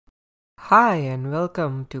Hi and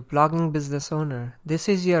welcome to Blogging Business Owner. This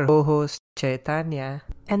is your co-host Chaitanya.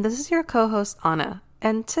 And this is your co-host Anna.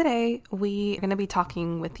 And today we are going to be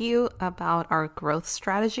talking with you about our growth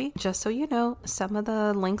strategy. Just so you know, some of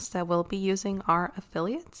the links that we'll be using are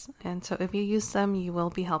affiliates. And so if you use them, you will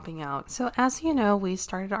be helping out. So as you know, we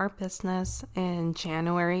started our business in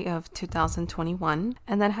January of 2021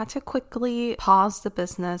 and then had to quickly pause the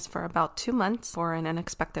business for about 2 months for an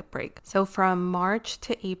unexpected break. So from March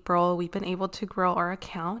to April, we've been able to grow our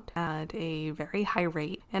account at a very high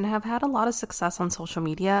rate and have had a lot of success on social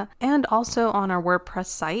media and also on our WordPress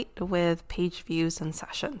site with page views and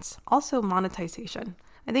sessions. Also monetization.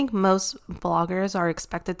 I think most bloggers are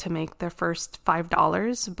expected to make their first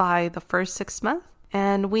 $5 by the first 6 months,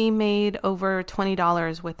 and we made over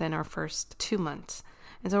 $20 within our first 2 months.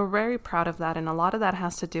 And so we're very proud of that, and a lot of that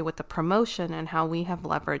has to do with the promotion and how we have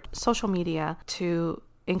leveraged social media to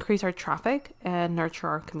increase our traffic and nurture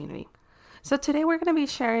our community. So today we're going to be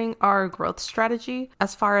sharing our growth strategy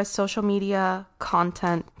as far as social media,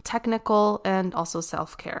 content, technical, and also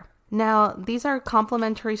self-care. Now, these are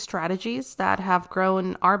complementary strategies that have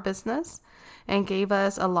grown our business and gave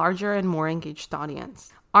us a larger and more engaged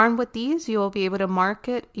audience. Armed with these, you will be able to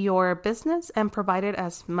market your business and provide it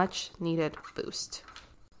as much needed boost.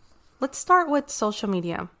 Let's start with social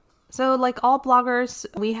media. So like all bloggers,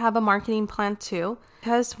 we have a marketing plan too,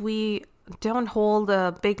 because we don't hold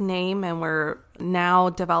a big name and we're now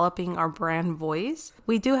developing our brand voice.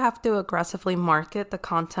 We do have to aggressively market the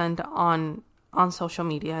content on social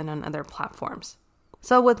media and on other platforms.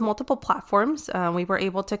 So with multiple platforms, we were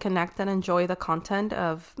able to connect and enjoy the content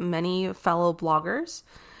of many fellow bloggers.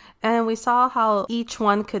 And we saw how each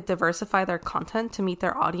one could diversify their content to meet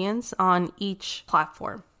their audience on each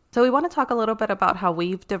platform. So we want to talk a little bit about how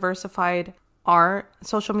we've diversified our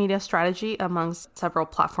social media strategy amongst several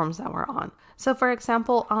platforms that we're on. So for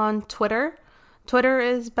example, on Twitter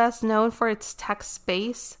is best known for its text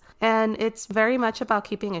space, and it's very much about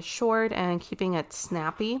keeping it short and keeping it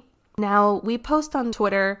snappy. Now, we post on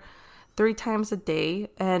Twitter 3 times a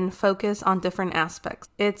day and focus on different aspects.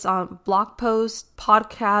 It's on blog posts,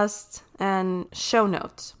 podcasts, and show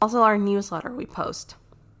notes. Also our newsletter we post.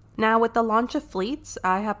 Now, with the launch of Fleets,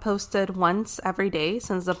 I have posted once every day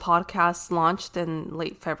since the podcast launched in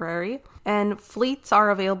late February. And Fleets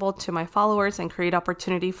are available to my followers and create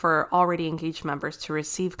opportunity for already engaged members to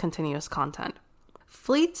receive continuous content.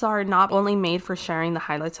 Fleets are not only made for sharing the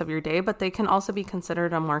highlights of your day, but they can also be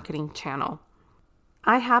considered a marketing channel.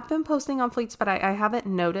 I have been posting on Fleets, but I haven't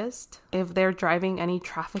noticed if they're driving any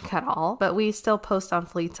traffic at all. But we still post on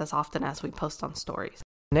Fleets as often as we post on stories.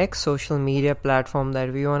 Next social media platform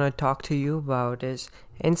that we want to talk to you about is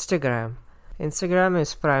Instagram. Instagram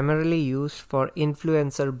is primarily used for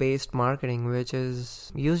influencer-based marketing, which is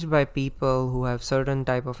used by people who have certain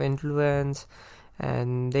type of influence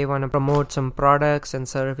and they want to promote some products and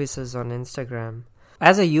services on Instagram.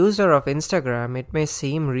 As a user of Instagram, it may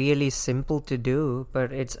seem really simple to do,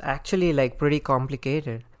 but it's actually pretty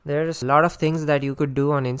complicated. There's a lot of things that you could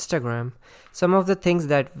do on Instagram. Some of the things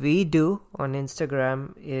that we do on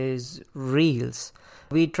Instagram is Reels.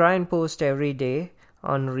 We try and post every day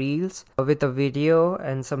on Reels with a video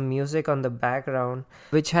and some music on the background,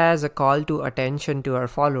 which has a call to attention to our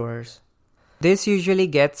followers. This usually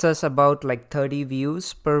gets us about 30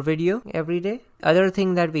 views per video every day. Other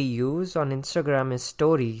thing that we use on Instagram is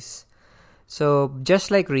stories. So just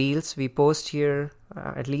like Reels, we post here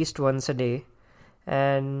at least once a day.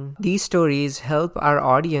 And these stories help our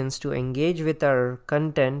audience to engage with our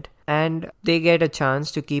content and they get a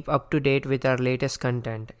chance to keep up to date with our latest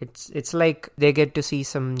content. It's like they get to see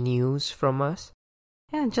some news from us.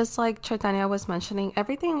 Yeah, just like Chaitanya was mentioning,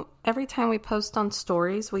 every time we post on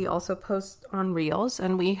stories, we also post on Reels,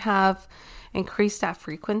 and we have increased that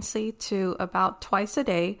frequency to about twice a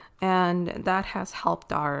day, and that has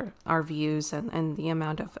helped our views and the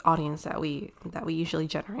amount of audience that we usually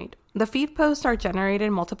generate. The feed posts are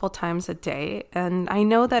generated multiple times a day, and I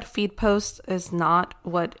know that feed posts is not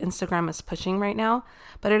what Instagram is pushing right now,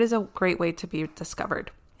 but it is a great way to be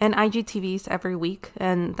discovered. And IGTVs every week,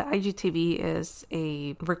 and the IGTV is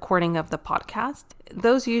a recording of the podcast.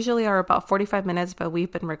 Those usually are about 45 minutes, but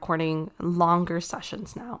we've been recording longer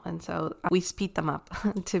sessions now, and so we speed them up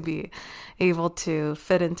to be able to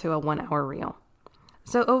fit into a 1-hour reel.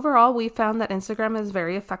 So overall, we found that Instagram is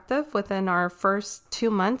very effective. Within our first 2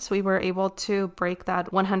 months, we were able to break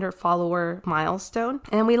that 100 follower milestone.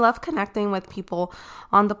 And we love connecting with people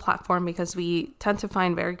on the platform because we tend to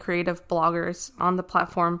find very creative bloggers on the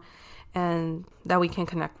platform and that we can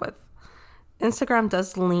connect with. Instagram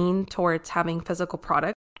does lean towards having physical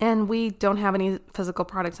products. And we don't have any physical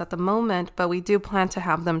products at the moment, but we do plan to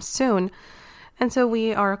have them soon. And so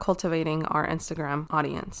we are cultivating our Instagram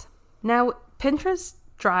audience. Now, Pinterest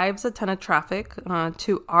drives a ton of traffic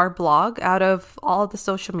to our blog out of all the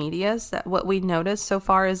social medias. That what we noticed so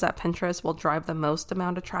far is that Pinterest will drive the most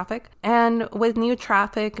amount of traffic. And with new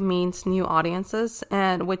traffic means new audiences,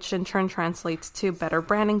 and which in turn translates to better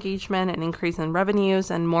brand engagement and increase in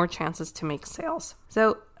revenues and more chances to make sales.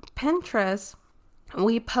 So Pinterest,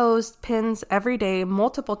 we post pins every day,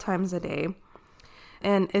 multiple times a day,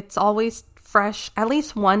 and it's always fresh. At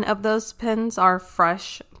least one of those pins are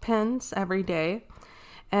fresh pins every day.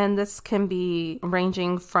 And this can be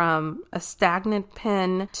ranging from a stagnant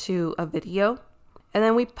pin to a video. And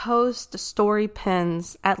then we post story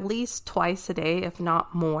pins at least twice a day, if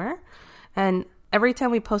not more. And every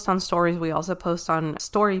time we post on stories, we also post on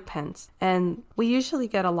story pins. And we usually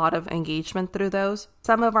get a lot of engagement through those.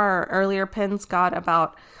 Some of our earlier pins got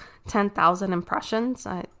about 10,000 impressions.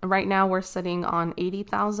 Right now we're sitting on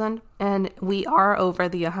 80,000, and we are over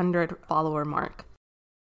the 100 follower mark.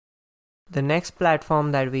 The next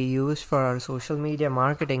platform that we use for our social media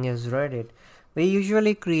marketing is Reddit. We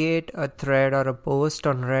usually create a thread or a post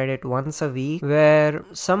on Reddit once a week where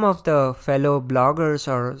some of the fellow bloggers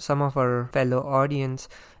or some of our fellow audience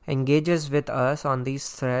engages with us on these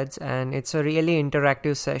threads, and it's a really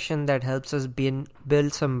interactive session that helps us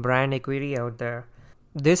build some brand equity out there.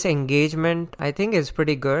 This engagement, I think, is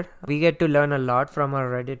pretty good. We get to learn a lot from our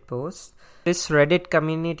Reddit posts. This Reddit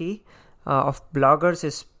community of bloggers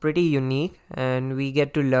is pretty unique, and we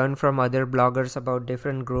get to learn from other bloggers about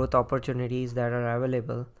different growth opportunities that are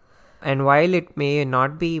available. And while it may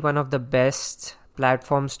not be one of the best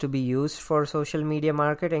platforms to be used for social media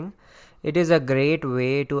marketing, it is a great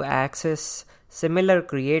way to access similar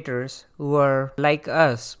creators who are like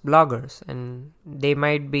us, bloggers, and they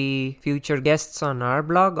might be future guests on our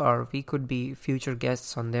blog, or we could be future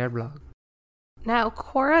guests on their blog. Now,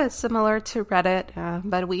 Quora is similar to Reddit,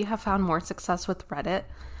 but we have found more success with Reddit.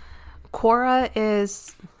 Quora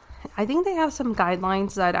is, I think they have some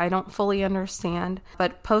guidelines that I don't fully understand,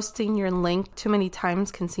 but posting your link too many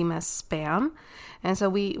times can seem as spam. And so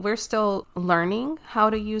we're still learning how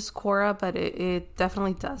to use Quora, but it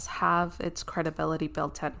definitely does have its credibility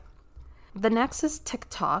built in. The next is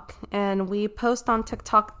TikTok, and we post on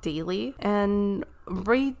TikTok daily, and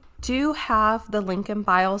we do have the link in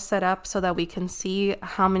bio set up so that we can see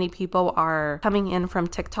how many people are coming in from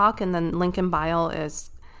TikTok, and then link in bio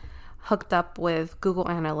is hooked up with Google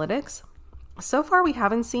Analytics. So far, we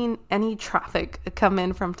haven't seen any traffic come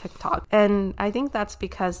in from TikTok. And I think that's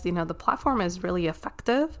because, the platform is really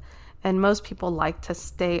effective and most people like to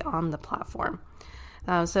stay on the platform.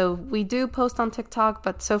 So we do post on TikTok,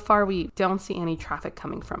 but so far we don't see any traffic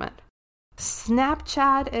coming from it.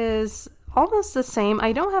 Snapchat is almost the same.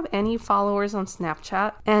 I don't have any followers on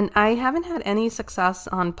Snapchat, and I haven't had any success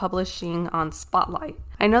on publishing on Spotlight.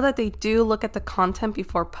 I know that they do look at the content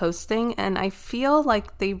before posting, and I feel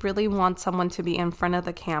like they really want someone to be in front of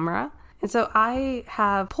the camera. And so I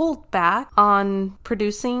have pulled back on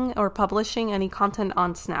producing or publishing any content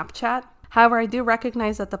on Snapchat. However, I do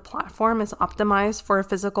recognize that the platform is optimized for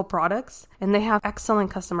physical products, and they have excellent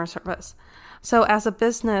customer service. So as a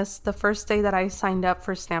business, the first day that I signed up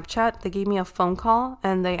for Snapchat, they gave me a phone call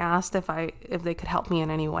and they asked if they could help me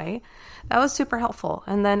in any way. That was super helpful.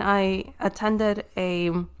 And then I attended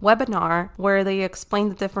a webinar where they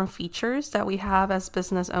explained the different features that we have as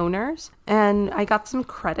business owners. And I got some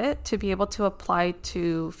credit to be able to apply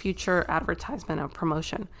to future advertisement or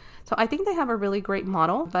promotion. So I think they have a really great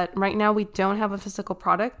model, but right now we don't have a physical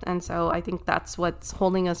product. And so I think that's what's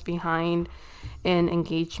holding us behind in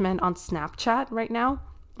engagement on Snapchat right now.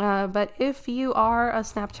 But if you are a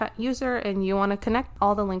Snapchat user and you want to connect,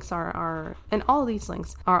 all the links are and all these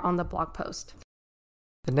links are on the blog post.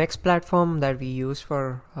 The next platform that we use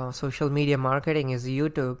for social media marketing is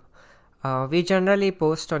YouTube. We generally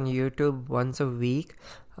post on YouTube once a week,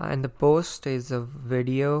 and the post is a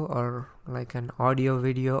video or like an audio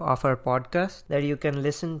video of our podcast that you can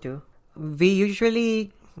listen to. We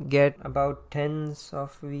usually get about tens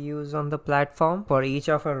of views on the platform for each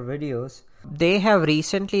of our videos. They have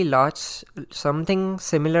recently launched something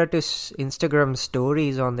similar to Instagram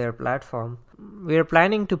stories on their platform. We're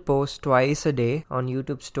planning to post twice a day on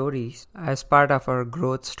YouTube stories as part of our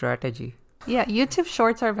growth strategy. Yeah, YouTube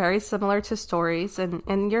shorts are very similar to stories,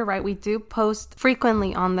 and you're right, we do post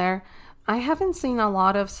frequently on there. I haven't seen a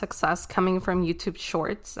lot of success coming from YouTube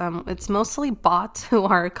Shorts. It's mostly bots who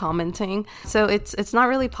are commenting, so it's not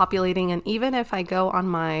really populating. And even if I go on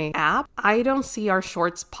my app, I don't see our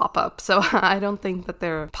shorts pop up. So I don't think that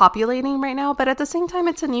they're populating right now. But at the same time,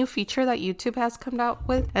 it's a new feature that YouTube has come out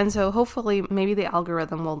with, and so hopefully maybe the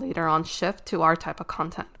algorithm will later on shift to our type of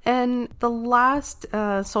content. And the last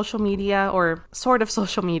social media, or sort of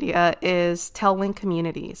social media, is Tailwind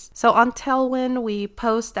communities. So on Tailwind, we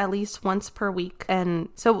post at least once per week. And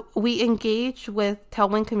so we engage with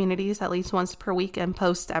Tailwind communities at least once per week and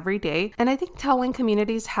post every day. And I think Tailwind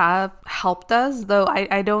communities have helped us, though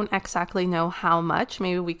I don't exactly know how much.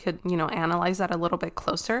 Maybe we could, analyze that a little bit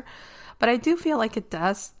closer. But I do feel like it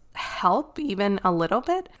does help even a little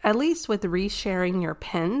bit, at least with resharing your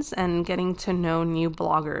pins and getting to know new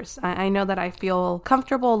bloggers. I know that I feel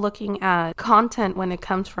comfortable looking at content when it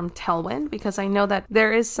comes from Tailwind, because I know that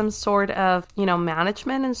there is some sort of,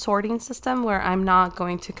 management and sorting system where I'm not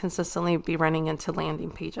going to consistently be running into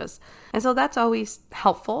landing pages. And so that's always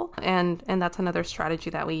helpful. And that's another strategy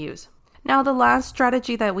that we use. Now, the last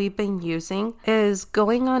strategy that we've been using is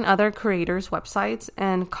going on other creators' websites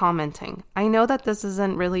and commenting. I know that this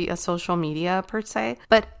isn't really a social media per se,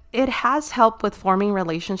 but it has helped with forming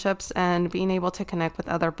relationships and being able to connect with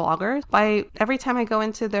other bloggers by every time I go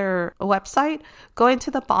into their website, going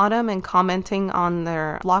to the bottom and commenting on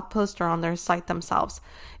their blog post or on their site themselves.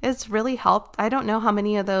 It's really helped. I don't know how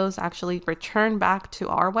many of those actually return back to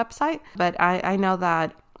our website, but I know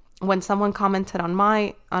that when someone commented on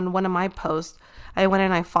one of my posts, I went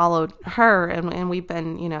and I followed her, and we've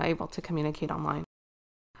been, able to communicate online.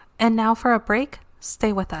 And now for a break,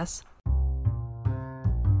 stay with us.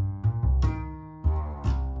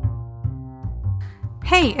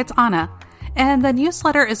 Hey, it's Anna, and the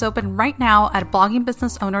newsletter is open right now at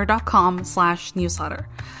bloggingbusinessowner.com/newsletter.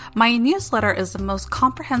 My newsletter is the most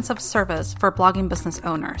comprehensive service for blogging business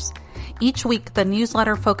owners. Each week, the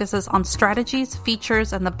newsletter focuses on strategies,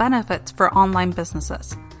 features, and the benefits for online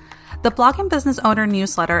businesses. The Blogging Business Owner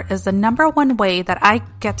newsletter is the number one way that I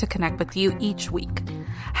get to connect with you each week.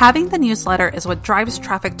 Having the newsletter is what drives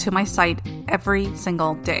traffic to my site every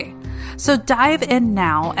single day. So dive in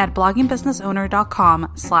now at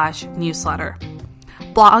bloggingbusinessowner.com/newsletter.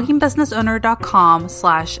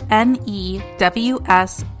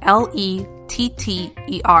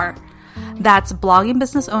 bloggingbusinessowner.com/NEWSLETTER. That's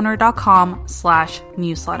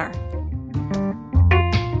bloggingbusinessowner.com/newsletter.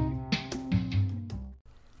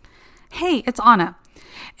 Hey, it's Anna,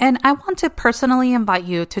 and I want to personally invite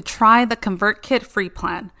you to try the ConvertKit free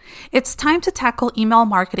plan. It's time to tackle email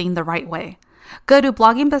marketing the right way. Go to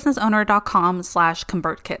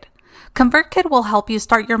bloggingbusinessowner.com/ConvertKit. ConvertKit will help you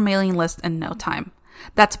start your mailing list in no time.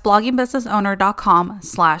 That's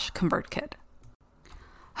bloggingbusinessowner.com/ConvertKit.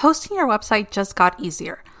 Hosting your website just got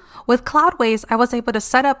easier. With Cloudways, I was able to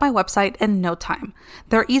set up my website in no time.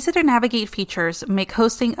 Their easy-to-navigate features make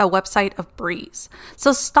hosting a website a breeze.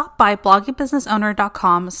 So stop by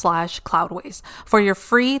bloggingbusinessowner.com/Cloudways for your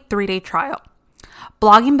free 3-day trial.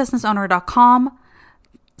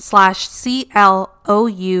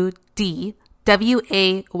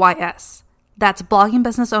 bloggingbusinessowner.com/CLOUDWAYS. That's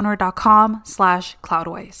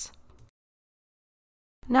bloggingbusinessowner.com/Cloudways.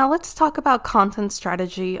 Now let's talk about content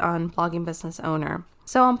strategy on Blogging Business Owner.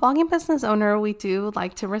 So on Blogging Business Owner, we do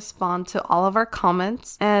like to respond to all of our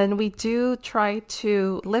comments, and we do try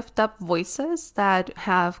to lift up voices that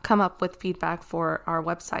have come up with feedback for our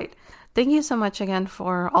website. Thank you so much again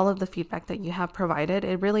for all of the feedback that you have provided.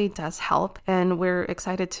 It really does help, and we're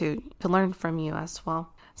excited to learn from you as well.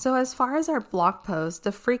 So as far as our blog posts,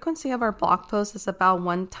 the frequency of our blog posts is about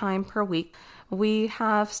 1 time per week. We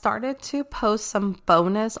have started to post some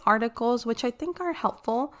bonus articles, which I think are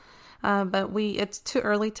helpful, but it's too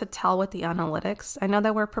early to tell with the analytics. I know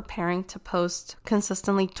that we're preparing to post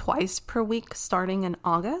consistently twice per week starting in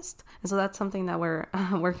August, and so that's something that we're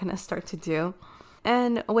going to start to do.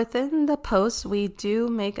 And within the posts, we do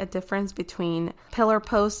make a difference between pillar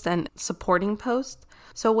posts and supporting posts.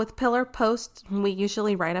 So with pillar posts, we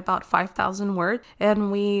usually write about 5,000 words,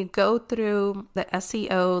 and we go through the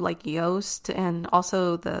SEO like Yoast and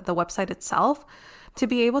also the website itself to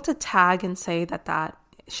be able to tag and say that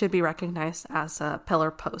should be recognized as a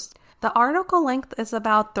pillar post. The article length is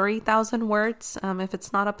about 3,000 words if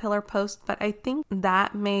it's not a pillar post, but I think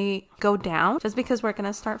that may go down just because we're going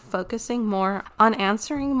to start focusing more on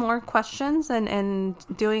answering more questions and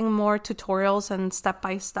doing more tutorials and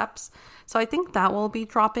step-by-steps. So I think that will be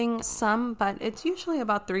dropping some, but it's usually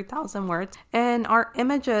about 3,000 words. And our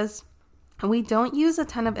images, we don't use a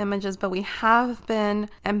ton of images, but we have been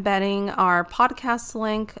embedding our podcast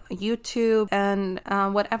link, YouTube, and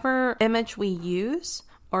whatever image we use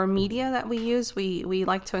or media that we use, we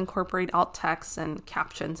like to incorporate alt text and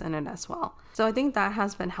captions in it as well. So I think that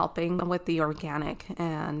has been helping with the organic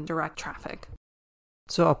and direct traffic.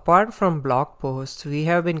 So apart from blog posts, we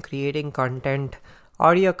have been creating content,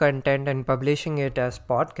 audio content, and publishing it as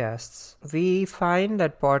podcasts. We find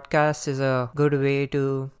that podcasts is a good way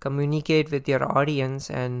to communicate with your audience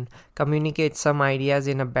and communicate some ideas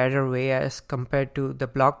in a better way as compared to the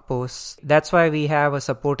blog posts. That's why we have a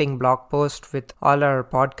supporting blog post with all our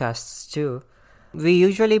podcasts too. We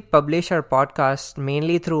usually publish our podcasts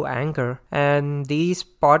mainly through Anchor, and these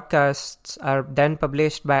podcasts are then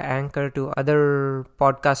published by Anchor to other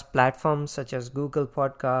podcast platforms such as Google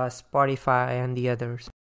Podcasts, Spotify, and the others.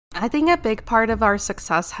 I think a big part of our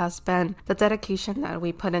success has been the dedication that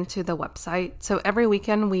we put into the website. So every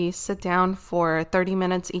weekend we sit down for 30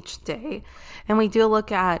 minutes each day and we do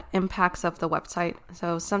look at impacts of the website.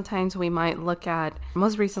 So sometimes we might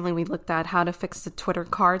most recently we looked at how to fix the Twitter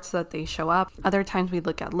cards so that they show up. Other times we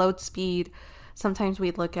look at load speed. Sometimes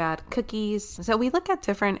we look at cookies. So we look at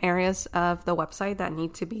different areas of the website that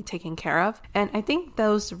need to be taken care of. And I think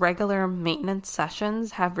those regular maintenance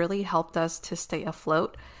sessions have really helped us to stay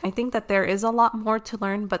afloat. I think that there is a lot more to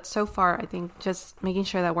learn, but so far, I think just making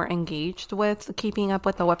sure that we're engaged with keeping up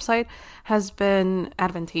with the website has been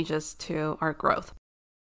advantageous to our growth.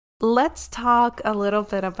 Let's talk a little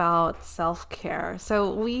bit about self-care.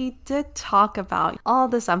 So we did talk about all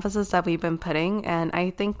this emphasis that we've been putting, and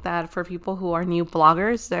I think that for people who are new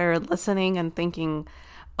bloggers, they're listening and thinking,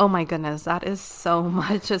 oh my goodness, that is so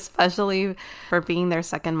much, especially for being their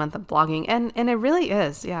second month of blogging. And it really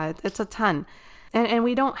is. Yeah, it's a ton. And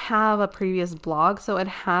we don't have a previous blog, so it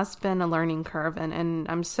has been a learning curve. And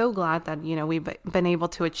I'm so glad that, we've been able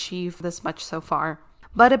to achieve this much so far.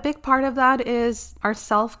 But a big part of that is our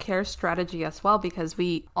self-care strategy as well, because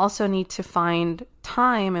we also need to find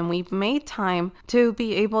time, and we've made time to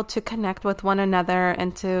be able to connect with one another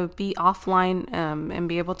and to be offline and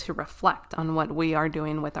be able to reflect on what we are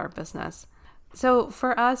doing with our business. So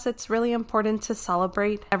for us, it's really important to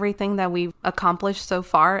celebrate everything that we've accomplished so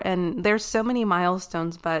far. And there's so many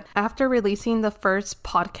milestones, but after releasing the first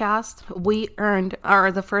podcast,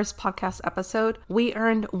 the first podcast episode, we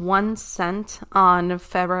earned 1 cent on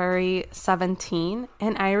February 17.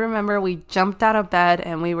 And I remember we jumped out of bed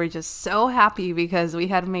and we were just so happy because we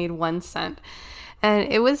had made 1 cent. And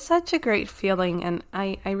it was such a great feeling, and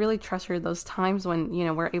I really treasure those times when,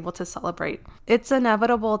 we're able to celebrate. It's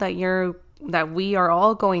inevitable that we are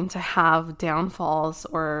all going to have downfalls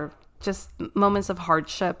or just moments of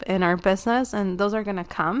hardship in our business, and those are going to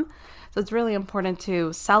come. So it's really important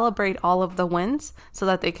to celebrate all of the wins so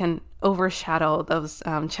that they can overshadow those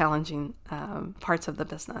challenging parts of the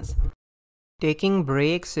business. Taking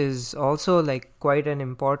breaks is also quite an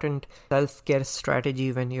important self-care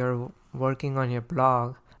strategy when you're working on your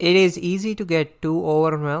blog. It is easy to get too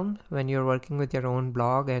overwhelmed when you're working with your own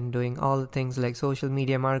blog and doing all the things like social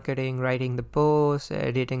media marketing, writing the posts,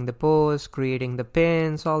 editing the posts, creating the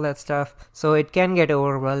pins, all that stuff. So it can get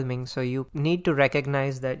overwhelming. So you need to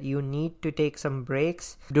recognize that you need to take some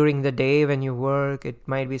breaks during the day when you work. It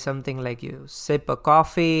might be something like you sip a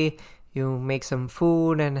coffee, you make some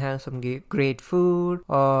food and have some great food,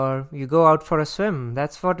 or you go out for a swim.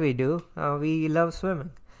 That's what we do. We love swimming.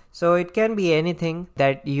 So it can be anything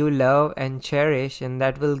that you love and cherish, and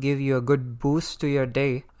that will give you a good boost to your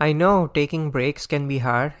day. I know taking breaks can be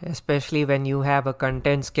hard, especially when you have a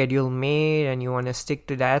content schedule made and you want to stick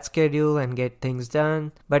to that schedule and get things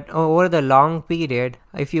done. But over the long period,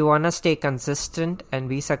 if you want to stay consistent and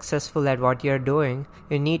be successful at what you're doing,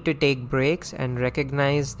 you need to take breaks and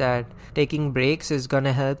recognize that taking breaks is going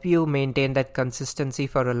to help you maintain that consistency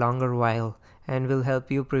for a longer while and will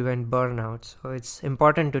help you prevent burnout. So it's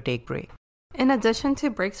important to take breaks. In addition to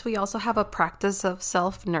breaks, we also have a practice of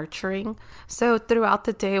self-nurturing. So throughout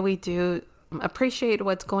the day, we do appreciate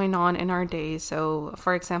what's going on in our day. So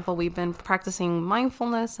for example, we've been practicing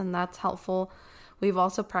mindfulness, and that's helpful. We've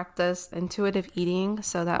also practiced intuitive eating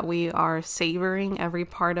so that we are savoring every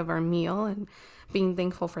part of our meal and being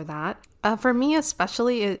thankful for that. For me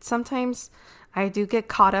especially, sometimes I do get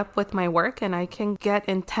caught up with my work and I can get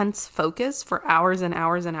intense focus for hours and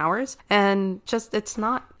hours and hours, and just it's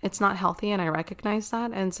not healthy, and I recognize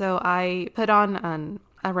that. And so I put on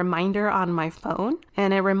a reminder on my phone,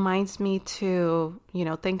 and it reminds me to,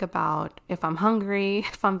 think about if I'm hungry,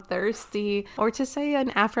 if I'm thirsty, or to say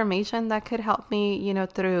an affirmation that could help me,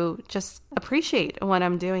 through just appreciate what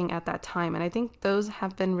I'm doing at that time. And I think those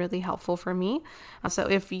have been really helpful for me. So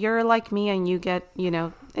if you're like me and you get,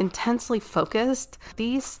 intensely focused,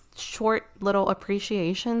 these short little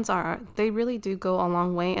appreciations they really do go a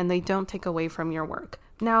long way, and they don't take away from your work.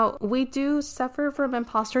 Now, we do suffer from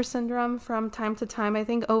imposter syndrome from time to time. I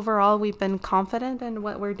think overall we've been confident in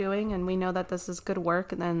what we're doing and we know that this is good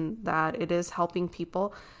work and that it is helping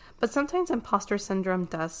people. But sometimes imposter syndrome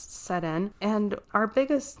does set in. And our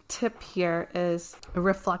biggest tip here is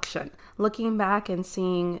reflection. Looking back and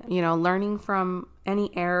seeing, learning from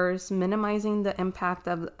any errors, minimizing the impact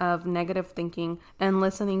of negative thinking, and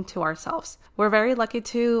listening to ourselves. We're very lucky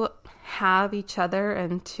to have each other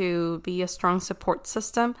and to be a strong support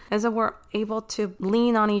system, as if we're able to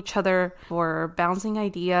lean on each other for bouncing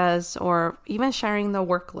ideas or even sharing the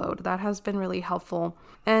workload. That has been really helpful.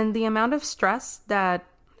 And the amount of stress that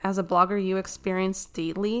as a blogger you experience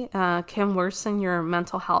daily can worsen your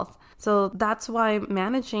mental health. So that's why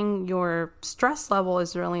managing your stress level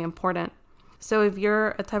is really important. So if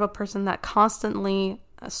you're a type of person that constantly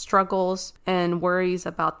struggles and worries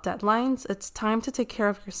about deadlines, it's time to take care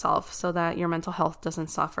of yourself so that your mental health doesn't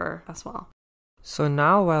suffer as well. So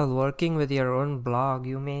now while working with your own blog,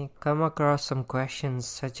 you may come across some questions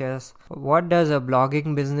such as, what does a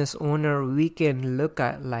blogging business owner weekend look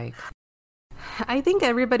like? I think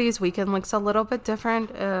everybody's weekend looks a little bit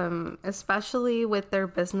different, especially with their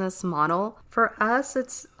business model. For us,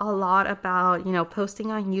 it's a lot about,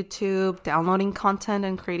 posting on YouTube, downloading content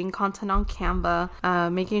and creating content on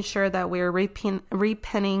Canva, making sure that we're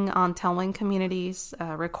repinning on Tailwind communities,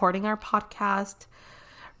 recording our podcast,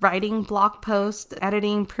 writing blog posts,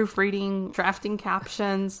 editing, proofreading, drafting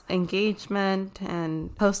captions, engagement,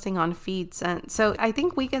 and posting on feeds. And so I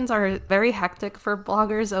think weekends are very hectic for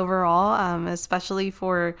bloggers overall, especially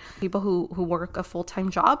for people who work a full-time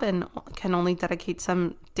job and can only dedicate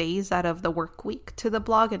some days out of the work week to the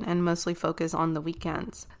blog and mostly focus on the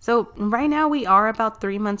weekends. So right now we are about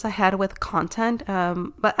 3 months ahead with content,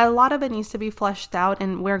 but a lot of it needs to be fleshed out,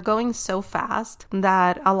 and we're going so fast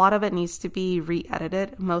that a lot of it needs to be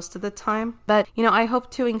re-edited most of the time. But, I hope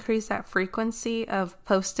to increase that frequency of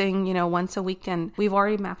posting, once a week, and we've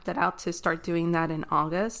already mapped it out to start doing that in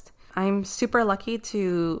August. I'm super lucky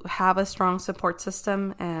to have a strong support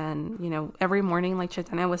system, and every morning, like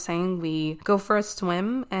Chaitanya was saying, we go for a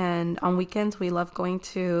swim, and on weekends we love going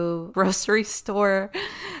to grocery store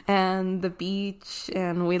and the beach,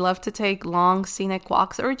 and we love to take long scenic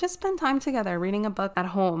walks or just spend time together reading a book at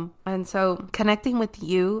home. And so connecting with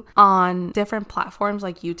you on different platforms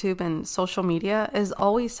like YouTube and social media is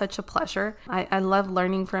always such a pleasure. I love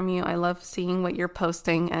learning from you. I love seeing what you're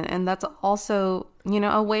posting, and that's also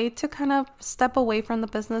a way to kind of step away from the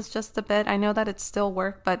business just a bit. I know that it's still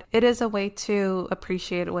work, but it is a way to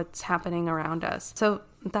appreciate what's happening around us. So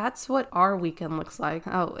that's what our weekend looks like.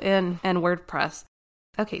 Oh, and WordPress.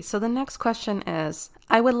 Okay, so the next question is,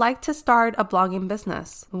 I would like to start a blogging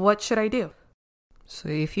business. What should I do? So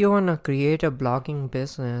if you want to create a blogging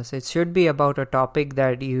business, it should be about a topic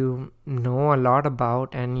that you know a lot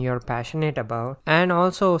about and you're passionate about, and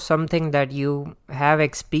also something that you have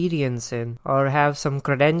experience in or have some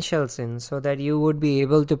credentials in, so that you would be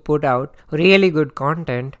able to put out really good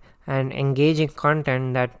content and engaging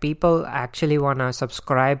content that people actually want to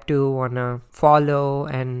subscribe to, want to follow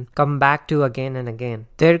and come back to again and again.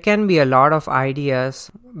 There can be a lot of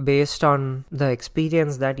ideas based on the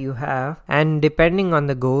experience that you have and depending on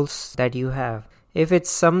the goals that you have. If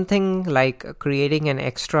it's something like creating an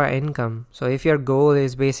extra income, so if your goal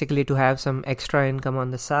is basically to have some extra income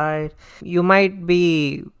on the side, you might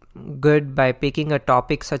be good by picking a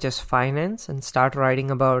topic such as finance and start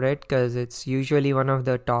writing about it, because it's usually one of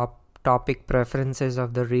the top topic preferences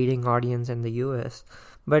of the reading audience in the US.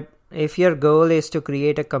 But if your goal is to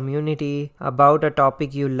create a community about a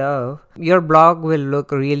topic you love, your blog will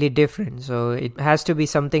look really different. So it has to be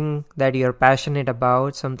something that you're passionate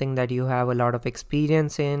about, something that you have a lot of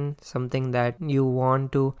experience in, something that you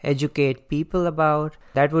want to educate people about.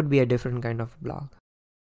 That would be a different kind of blog.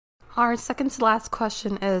 Our second to last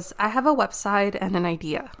question is, I have a website and an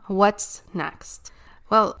idea. What's next?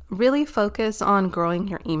 Well, really focus on growing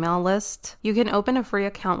your email list. You can open a free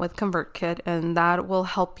account with ConvertKit, and that will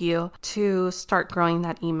help you to start growing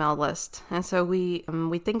that email list. And so we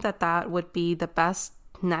think that would be the best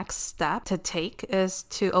next step to take, is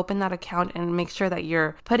to open that account and make sure that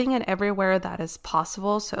you're putting it everywhere that is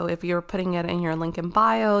possible. So if you're putting it in your link in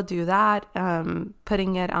bio, do that.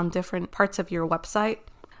 Putting it on different parts of your website.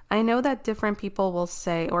 I know that different people will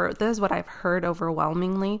say, or this is what I've heard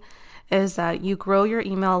overwhelmingly, is that you grow your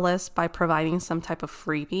email list by providing some type of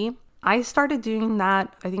freebie. I started doing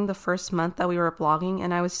that, I think the first month that we were blogging,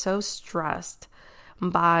 and I was so stressed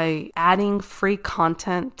by adding free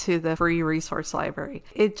content to the free resource library.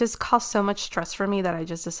 It just caused so much stress for me that I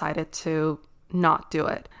just decided to not do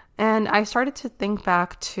it. And I started to think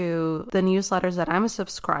back to the newsletters that I'm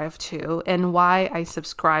subscribed to and why I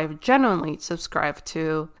genuinely subscribe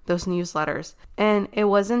to those newsletters. And it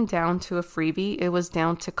wasn't down to a freebie, it was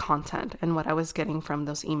down to content and what I was getting from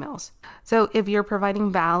those emails. So if you're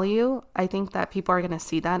providing value, I think that people are going to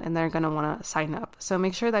see that and they're going to want to sign up. So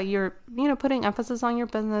make sure that you're, putting emphasis on your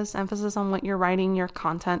business, emphasis on what you're writing, your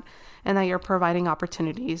content, and that you're providing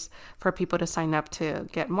opportunities for people to sign up to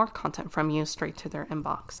get more content from you straight to their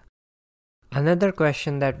inbox. Another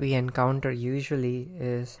question that we encounter usually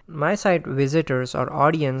is, my site visitors or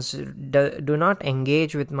audience do not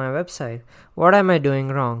engage with my website. What am I doing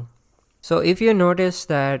wrong? So if you notice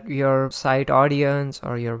that your site audience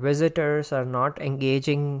or your visitors are not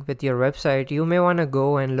engaging with your website, you may want to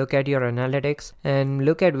go and look at your analytics and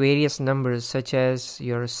look at various numbers such as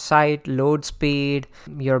your site load speed,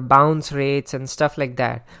 your bounce rates, and stuff like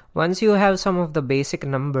that. Once you have some of the basic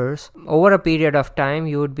numbers, over a period of time,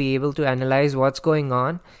 you would be able to analyze what's going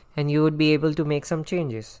on and you would be able to make some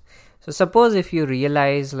changes. So suppose if you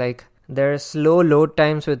realize there's slow load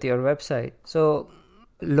times with your website. So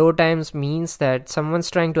load times means that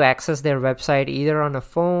someone's trying to access their website either on a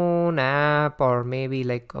phone, app, or maybe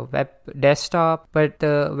a web desktop, but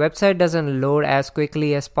the website doesn't load as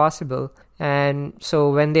quickly as possible. And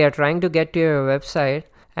so when they are trying to get to your website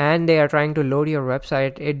and they are trying to load your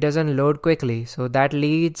website, it doesn't load quickly. So that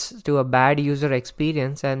leads to a bad user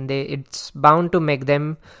experience, and it's bound to make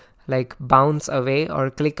them bounce away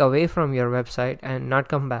or click away from your website and not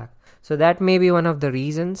come back. So that may be one of the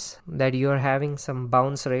reasons that you are having some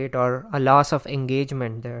bounce rate or a loss of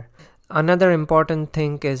engagement there. Another important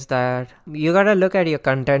thing is that you gotta look at your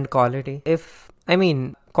content quality.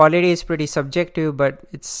 Quality is pretty subjective, but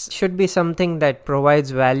it should be something that provides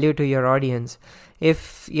value to your audience.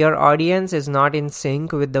 If your audience is not in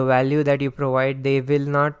sync with the value that you provide, they will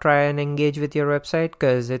not try and engage with your website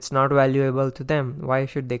because it's not valuable to them. Why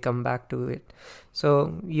should they come back to it?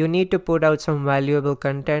 So you need to put out some valuable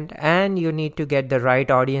content and you need to get the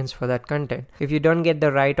right audience for that content. If you don't get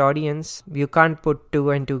the right audience, you can't put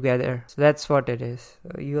two and two together. So that's what it is.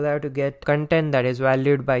 You'll have to get content that is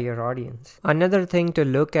valued by your audience. Another thing to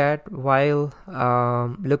look at while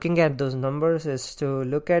looking at those numbers is to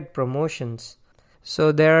look at promotions.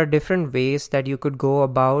 So there are different ways that you could go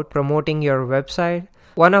about promoting your website.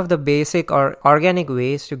 One of the basic or organic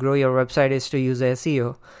ways to grow your website is to use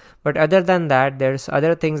SEO. But other than that, there's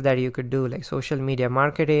other things that you could do, like social media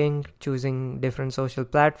marketing, choosing different social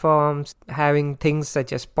platforms, having things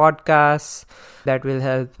such as podcasts that will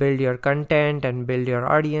help build your content and build your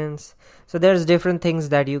audience. So there's different things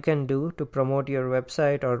that you can do to promote your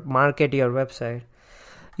website or market your website.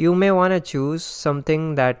 You may want to choose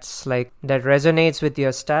something that resonates with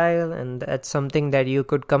your style, and that's something that you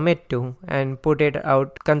could commit to and put it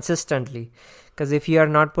out consistently. Because if you are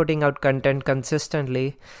not putting out content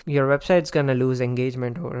consistently, your website's going to lose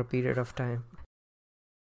engagement over a period of time.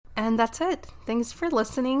 And that's it. Thanks for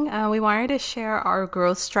listening. We wanted to share our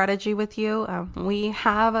growth strategy with you. We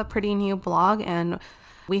have a pretty new blog, and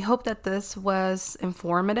we hope that this was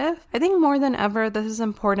informative. I think more than ever, this is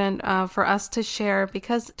important for us to share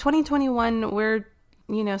because 2021, we're,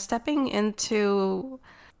 stepping into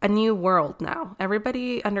a new world now.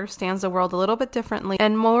 Everybody understands the world a little bit differently,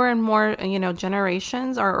 and more,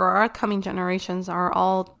 generations or our upcoming generations are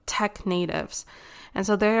all tech natives. And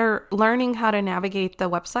so they're learning how to navigate the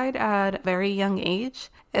website at a very young age.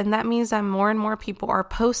 And that means that more and more people are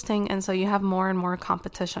posting. And so you have more and more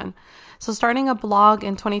competition. So starting a blog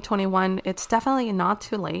in 2021, it's definitely not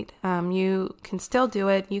too late. You can still do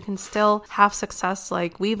it. You can still have success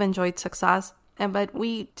like we've enjoyed success. But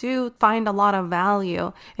we do find a lot of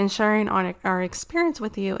value in sharing our experience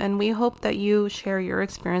with you. And we hope that you share your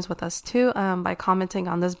experience with us too by commenting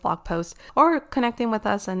on this blog post or connecting with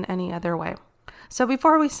us in any other way. So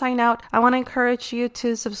before we sign out, I want to encourage you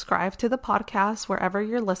to subscribe to the podcast wherever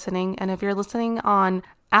you're listening. And if you're listening on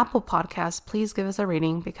Apple Podcasts, please give us a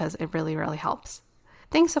rating because it really, really helps.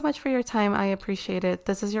 Thanks so much for your time. I appreciate it.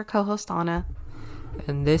 This is your co-host, Anna.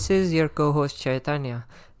 And this is your co-host, Chaitanya.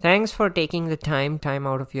 Thanks for taking the time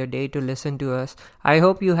out of your day to listen to us. I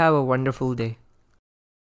hope you have a wonderful day.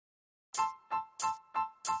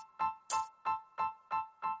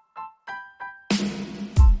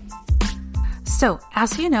 So,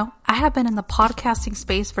 as you know, I have been in the podcasting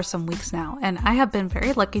space for some weeks now, and I have been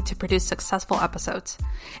very lucky to produce successful episodes.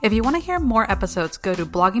 If you want to hear more episodes, go to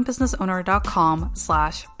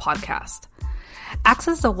bloggingbusinessowner.com/podcast.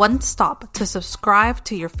 Access the one stop to subscribe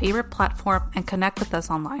to your favorite platform and connect with us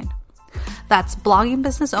online. That's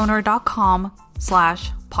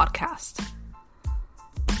bloggingbusinessowner.com/podcast.